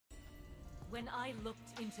When I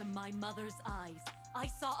looked into my mother's eyes, I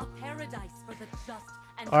saw a paradise for the just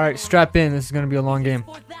and All right, strap in. This is gonna be a long game.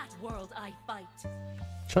 For that world I fight.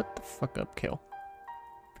 Shut the fuck up, Kayle.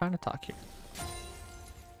 Trying to talk here.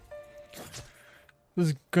 This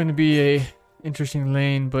is gonna be a interesting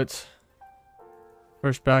lane, but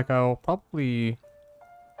first back I'll probably,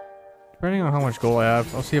 depending on how much gold I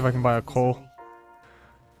have, I'll see if I can buy a coal.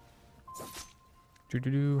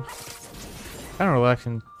 Kind of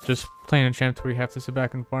relaxing, just playing a champ where you have to sit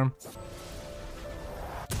back and farm.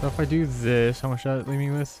 So if I do this, how much does that leave me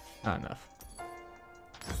with? Not enough.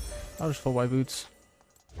 I'll just full white boots.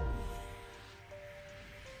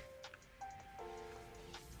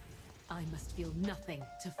 I must feel nothing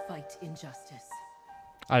to fight injustice.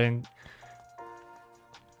 I didn't.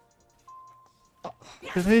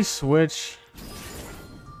 Did they switch?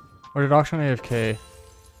 Or did Auction AFK?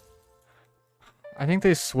 I think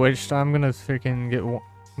they switched. I'm gonna freaking get. I'm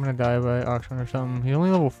gonna die by Auction or something. He's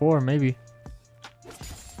only level 4, maybe.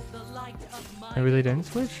 Maybe they didn't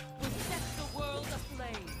switch?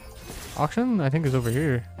 Auction, I think, is over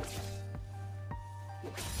here.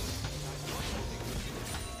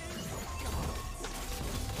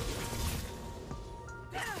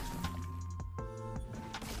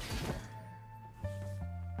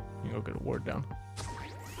 You go get a ward down.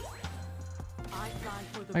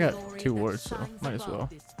 I got 2 wards, so might as well.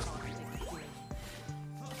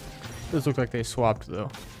 Does look like they swapped though.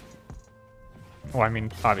 Oh, I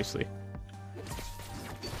mean, obviously.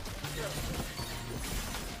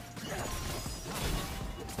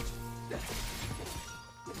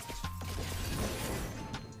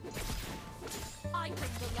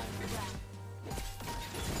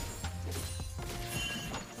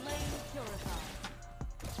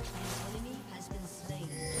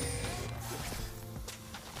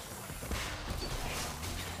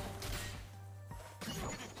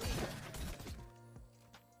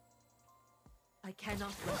 I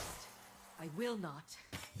cannot rest. I will not.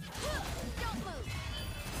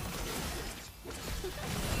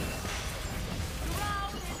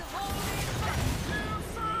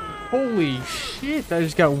 Holy shit, I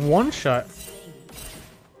just got one shot.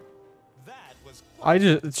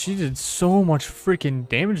 She did so much freaking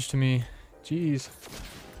damage to me. Jeez.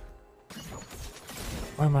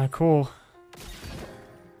 Why am I cool?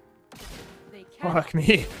 Fuck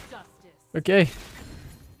me. Okay.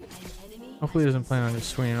 Hopefully he doesn't plan on just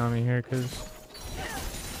swinging on me here, because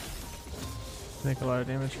make a lot of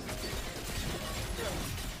damage.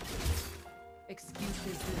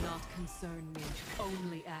 Excuses do not concern me.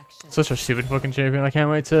 Only action. Such a stupid fucking champion. I can't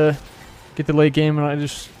wait to get the late game and I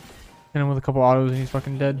just hit him with a couple autos and he's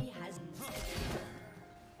fucking dead.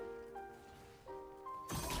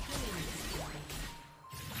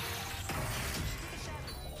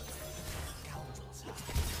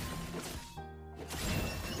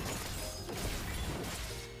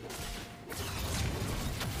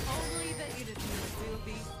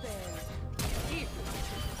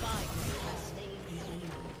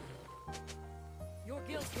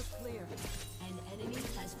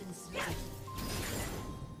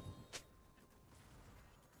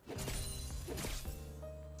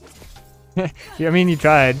 Yeah, I mean, you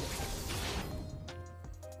tried.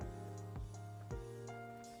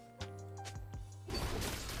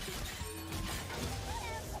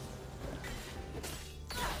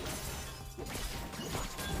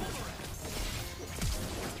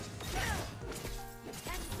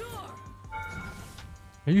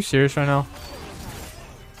 Are you serious right now?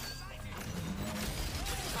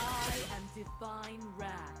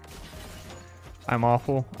 I'm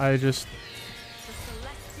awful. I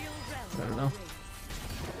don't know.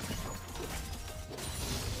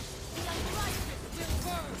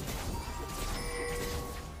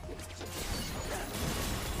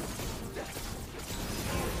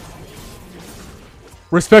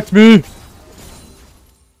 Respect me!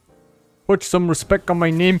 Put some respect on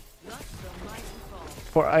my name.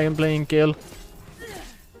 For I am playing Kayle.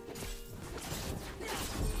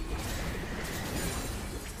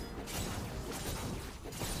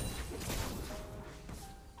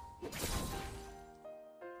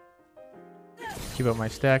 Keep up my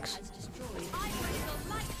stacks.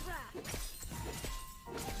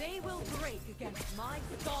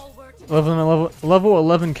 Level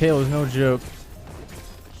 11 Kayle is no joke.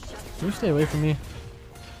 Can you stay away from me?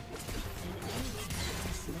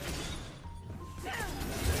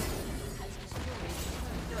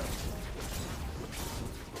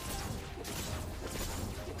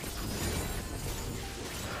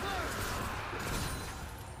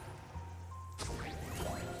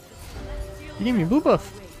 You gave me a blue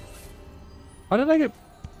buff. How did I get...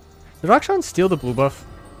 Did Rakshan steal the blue buff?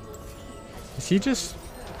 Is he just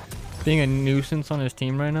being a nuisance on his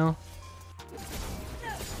team right now?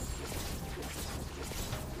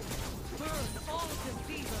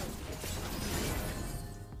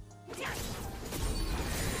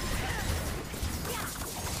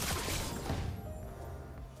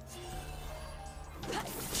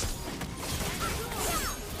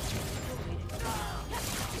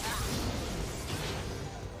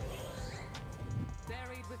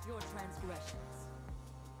 Buried with your transgressions.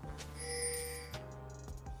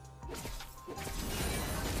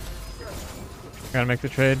 Gotta make the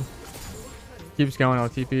trade. Keeps going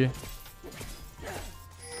LTP.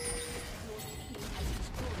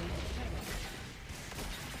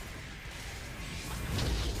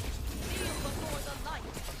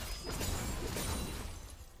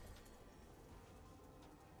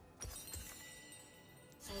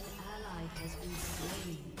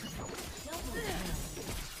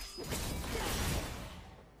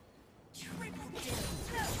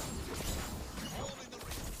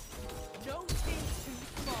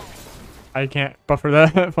 I can't buffer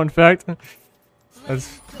that. Fun fact. That's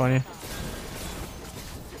funny.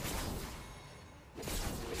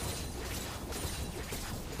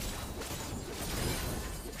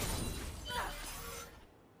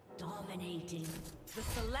 Dominating. The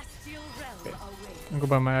celestial realm awaits. I'll go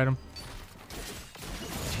buy my item.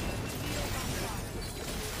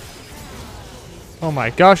 Oh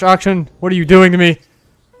my gosh, Auction! What are you doing to me?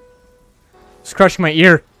 It's crushing my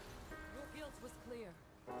ear. Your guilt was clear.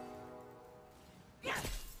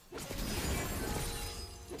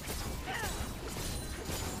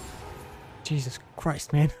 Jesus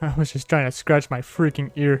Christ, man. I was just trying to scratch my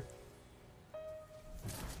freaking ear.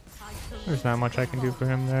 There's not much I can do for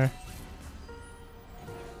him there.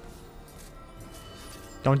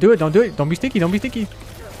 Don't do it, don't do it. Don't be sticky, don't be sticky.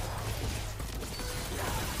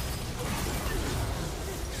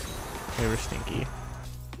 They were stinky.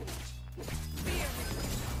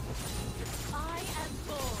 I am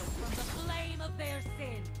born from the flame of their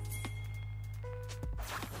sins.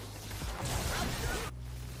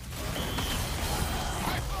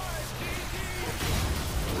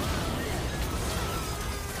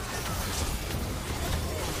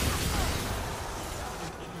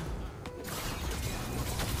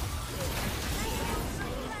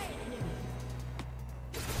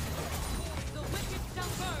 The wicked shall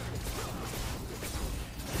burn.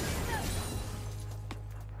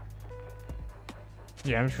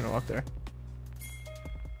 Yeah, I'm just gonna walk there.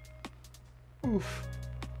 Oof.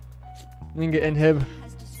 Then get inhib.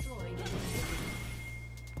 Has destroyed an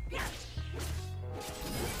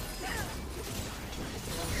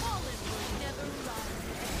fallen will never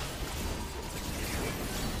rise.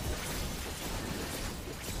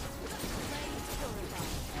 Flames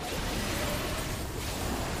purify.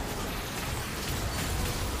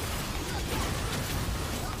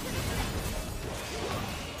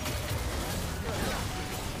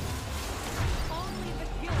 Only the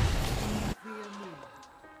guilty fear me.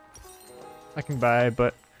 I can buy,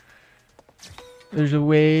 but there's a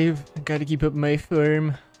wave. I gotta keep up my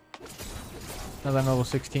form. Now that I'm level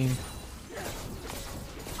 16. I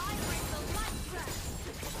bring the light back.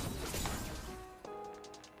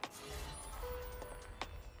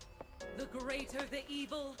 The greater the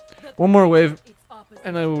evil, the One more greater wave, its opposite.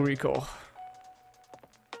 and I will recall.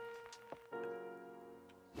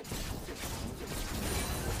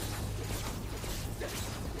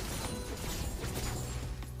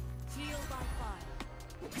 Heal by fire.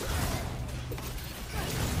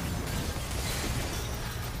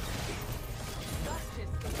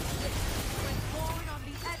 Justice is swift when born on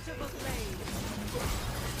the edge of a blade.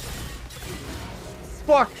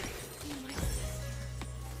 Fuck!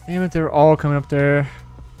 Damn it, they're all coming up there.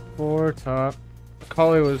 4 top.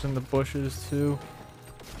 Kayle was in the bushes too.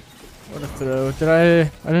 What a throw. I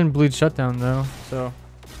didn't bleed shutdown though, so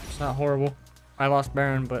it's not horrible. I lost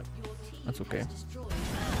Baron, but that's okay.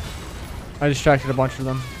 I distracted a bunch of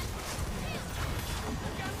them.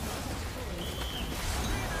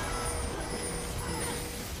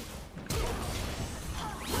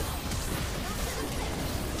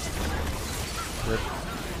 Rip.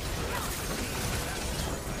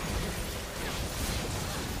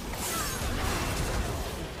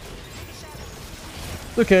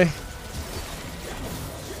 Okay.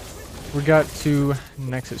 We got 2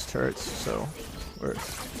 Nexus turrets, so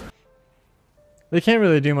they can't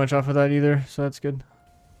really do much off of that either, so that's good.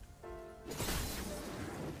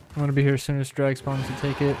 I'm gonna be here as soon as drag spawns to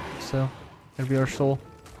take it, so it'll be our soul.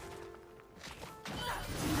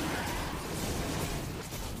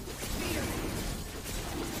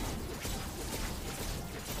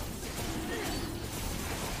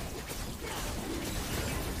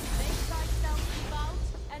 Make thyself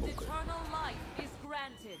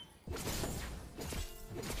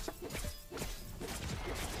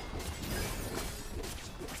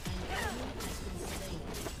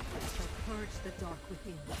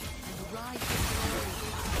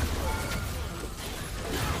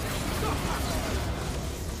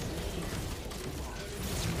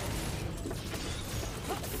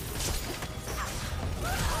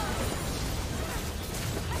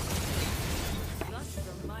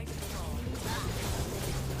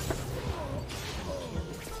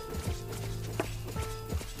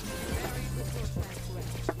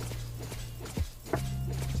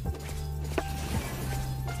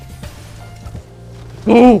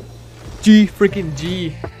Oh, G freaking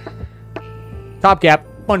G. Top gap.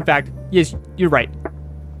 Fun fact. Yes, you're right.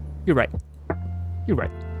 You're right. You're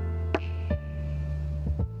right.